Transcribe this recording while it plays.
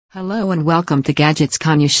Hello and welcome to Gadgets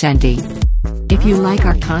Kanyushendi. If you like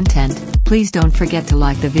our content, please don't forget to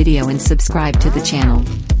like the video and subscribe to the channel.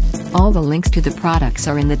 All the links to the products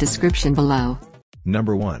are in the description below.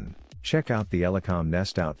 Number 1. Check out the ELECOM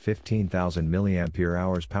NESTOUT 15,000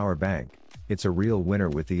 mAh power bank. It's a real winner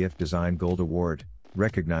with the IF Design Gold Award,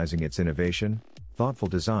 recognizing its innovation, thoughtful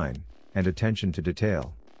design, and attention to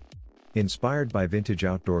detail. Inspired by vintage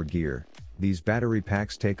outdoor gear, these battery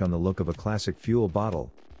packs take on the look of a classic fuel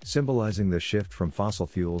bottle, symbolizing the shift from fossil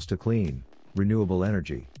fuels to clean, renewable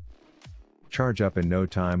energy. Charge up in no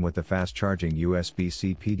time with the fast-charging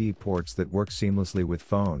USB-C PD ports that work seamlessly with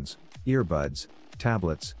phones, earbuds,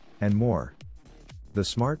 tablets, and more. The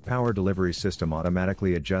smart power delivery system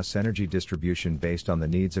automatically adjusts energy distribution based on the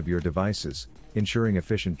needs of your devices, ensuring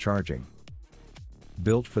efficient charging.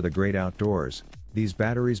 Built for the great outdoors, these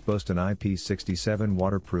batteries boast an IP67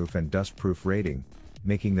 waterproof and dustproof rating,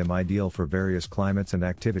 making them ideal for various climates and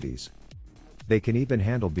activities. They can even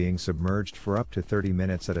handle being submerged for up to 30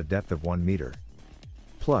 minutes at a depth of 1 meter.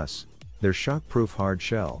 Plus, their shock-proof hard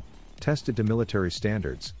shell, tested to military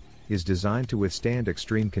standards, is designed to withstand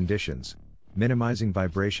extreme conditions, minimizing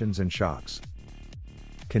vibrations and shocks.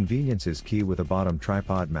 Convenience is key with a bottom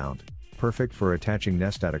tripod mount, perfect for attaching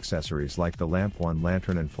NESTOUT accessories like the Lamp 1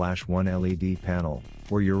 lantern and Flash 1 LED panel,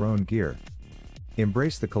 or your own gear.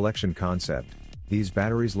 Embrace the collection concept. These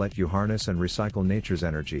batteries let you harness and recycle nature's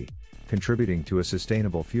energy, contributing to a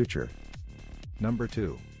sustainable future. Number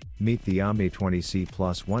 2. Meet the Omni 20C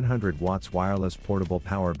Plus 100 watts wireless portable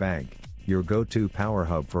power bank, your go-to power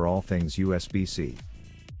hub for all things USB-C.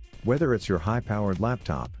 Whether it's your high-powered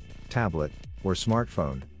laptop, tablet, or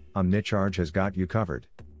smartphone, OmniCharge has got you covered.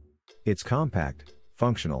 It's compact,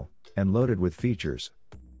 functional, and loaded with features.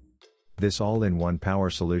 This all-in-one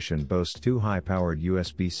power solution boasts 2 high-powered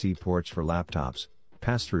USB-C ports for laptops,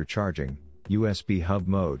 pass-through charging, USB hub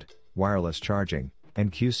mode, wireless charging,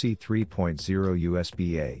 and QC 3.0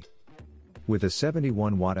 USB-A. With a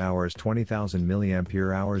 71 watt-hours 20,000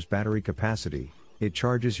 mAh battery capacity, it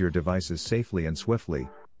charges your devices safely and swiftly,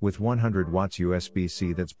 with 100 watts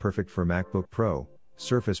USB-C that's perfect for MacBook Pro,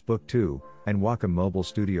 Surface Book 2, and Wacom Mobile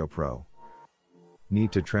Studio Pro.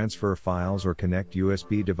 Need to transfer files or connect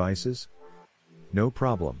USB devices? No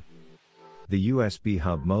problem. The USB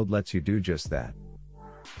hub mode lets you do just that.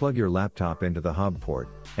 Plug your laptop into the hub port,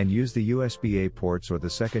 and use the USB-A ports or the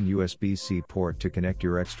second USB-C port to connect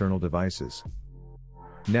your external devices.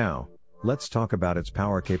 Now, let's talk about its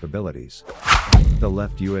power capabilities. The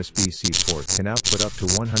left USB-C port can output up to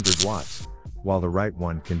 100 watts, while the right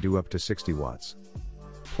one can do up to 60 watts.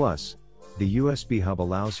 Plus, the USB hub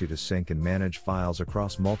allows you to sync and manage files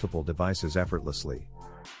across multiple devices effortlessly.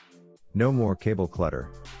 No more cable clutter.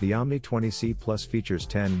 The Omni 20C Plus features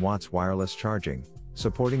 10 watts wireless charging,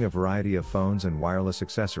 supporting a variety of phones and wireless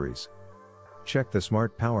accessories. Check the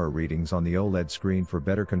smart power readings on the OLED screen for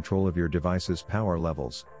better control of your device's power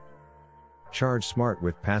levels. Charge smart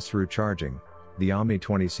with pass-through charging. The Omni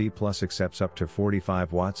 20C Plus accepts up to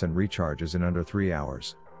 45 watts and recharges in under 3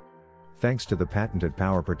 hours. Thanks to the patented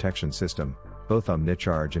power protection system, both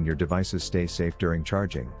OmniCharge and your devices stay safe during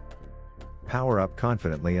charging. Power up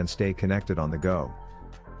confidently and stay connected on the go.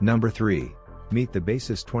 Number 3. Meet the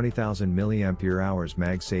Baseus 20,000 mAh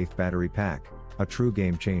MagSafe battery pack, a true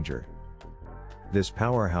game changer. This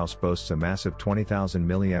powerhouse boasts a massive 20,000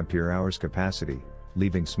 mAh capacity,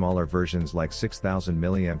 leaving smaller versions like 6,000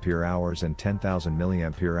 mAh and 10,000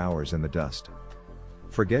 mAh in the dust.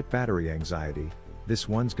 Forget battery anxiety. This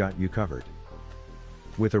one's got you covered.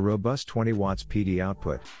 With a robust 20 watts PD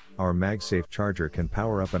output, our MagSafe charger can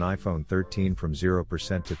power up an iPhone 13 from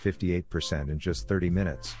 0% to 58% in just 30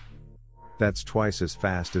 minutes. That's twice as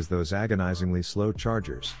fast as those agonizingly slow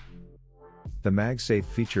chargers. The MagSafe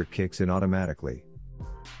feature kicks in automatically.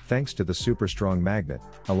 Thanks to the super strong magnet,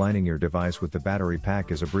 aligning your device with the battery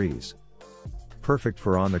pack is a breeze. Perfect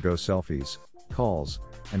for on-the-go selfies, calls,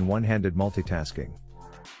 and one-handed multitasking.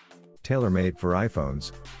 Tailor-made for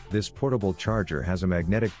iPhones, this portable charger has a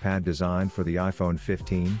magnetic pad designed for the iPhone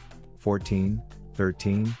 15, 14,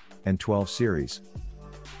 13, and 12 series.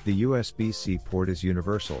 The USB-C port is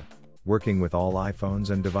universal, working with all iPhones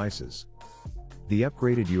and devices. The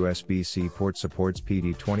upgraded USB-C port supports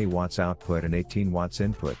PD 20 watts output and 18 watts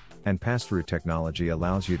input, and pass-through technology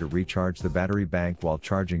allows you to recharge the battery bank while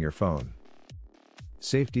charging your phone.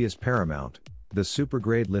 Safety is paramount. The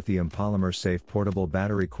super-grade lithium polymer safe portable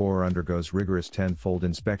battery core undergoes rigorous 10-fold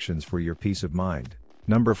inspections for your peace of mind.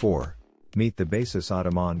 Number 4. Meet the Baseus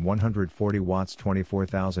Adaman 140 watts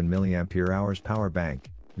 24,000 mAh power bank,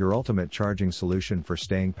 your ultimate charging solution for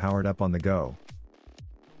staying powered up on the go.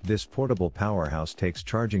 This portable powerhouse takes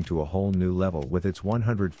charging to a whole new level with its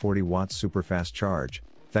 140 watts superfast charge,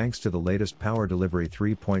 thanks to the latest Power Delivery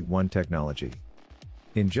 3.1 technology.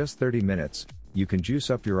 In just 30 minutes, you can juice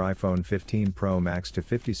up your iPhone 15 Pro Max to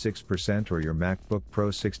 56% or your MacBook Pro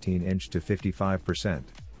 16-inch to 55%.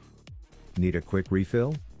 Need a quick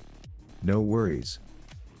refill? No worries.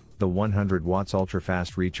 The 100 watts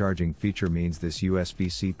ultra-fast recharging feature means this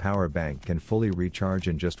USB-C power bank can fully recharge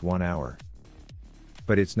in just 1 hour.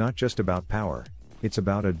 But it's not just about power, it's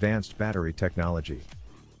about advanced battery technology.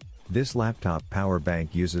 This laptop power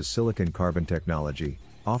bank uses silicon carbon technology,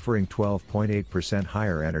 offering 12.8%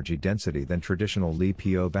 higher energy density than traditional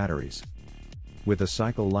Li-Po batteries. With a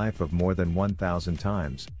cycle life of more than 1,000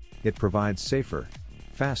 times, it provides safer,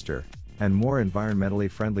 faster, and more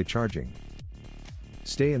environmentally friendly charging.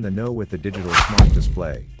 Stay in the know with the digital smart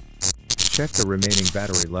display. Check the remaining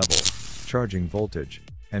battery level, charging voltage,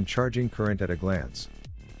 and charging current at a glance.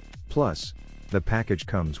 Plus, the package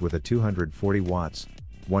comes with a 240 watts,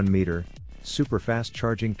 1 meter, super fast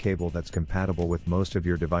charging cable that's compatible with most of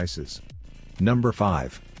your devices. Number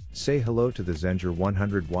 5. Say hello to the Zendure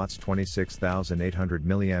 100 watts 26,800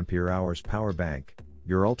 mAh power bank,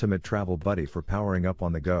 your ultimate travel buddy for powering up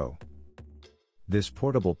on the go. This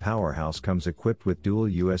portable powerhouse comes equipped with dual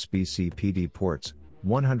USB-C PD ports,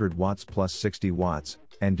 100 watts plus 60 watts,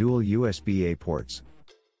 and dual USB-A ports.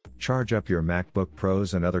 Charge up your MacBook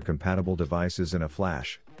Pros and other compatible devices in a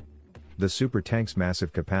flash. The Super Tank's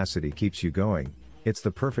massive capacity keeps you going, it's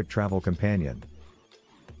the perfect travel companion.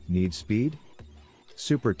 Need speed?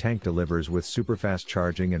 Super Tank delivers with superfast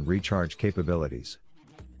charging and recharge capabilities.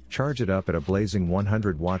 Charge it up at a blazing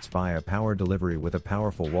 100 watts via Power Delivery with a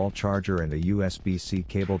powerful wall charger and a USB-C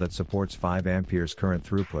cable that supports 5 amperes current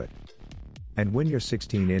throughput. And when your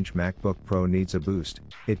 16-inch MacBook Pro needs a boost,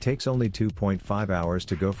 it takes only 2.5 hours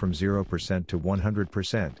to go from 0% to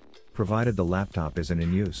 100%, provided the laptop isn't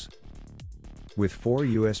in use. With 4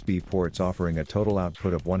 USB ports offering a total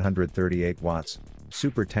output of 138 watts,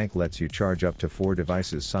 Super Tank lets you charge up to 4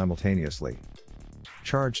 devices simultaneously.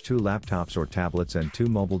 Charge 2 laptops or tablets and 2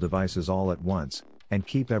 mobile devices all at once, and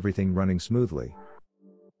keep everything running smoothly.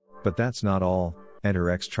 But that's not all.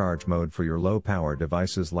 Enter X charge mode for your low-power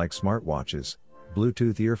devices like smartwatches,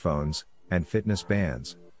 Bluetooth earphones, and fitness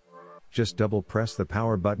bands. Just double-press the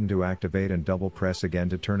power button to activate and double-press again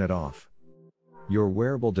to turn it off. Your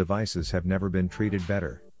wearable devices have never been treated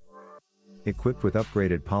better. Equipped with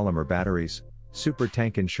upgraded polymer batteries, Super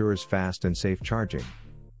Tank ensures fast and safe charging.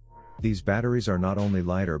 These batteries are not only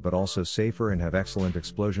lighter but also safer and have excellent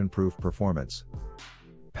explosion-proof performance.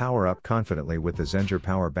 Power up confidently with the Zendure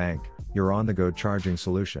Power Bank, your on-the-go charging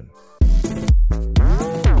solution.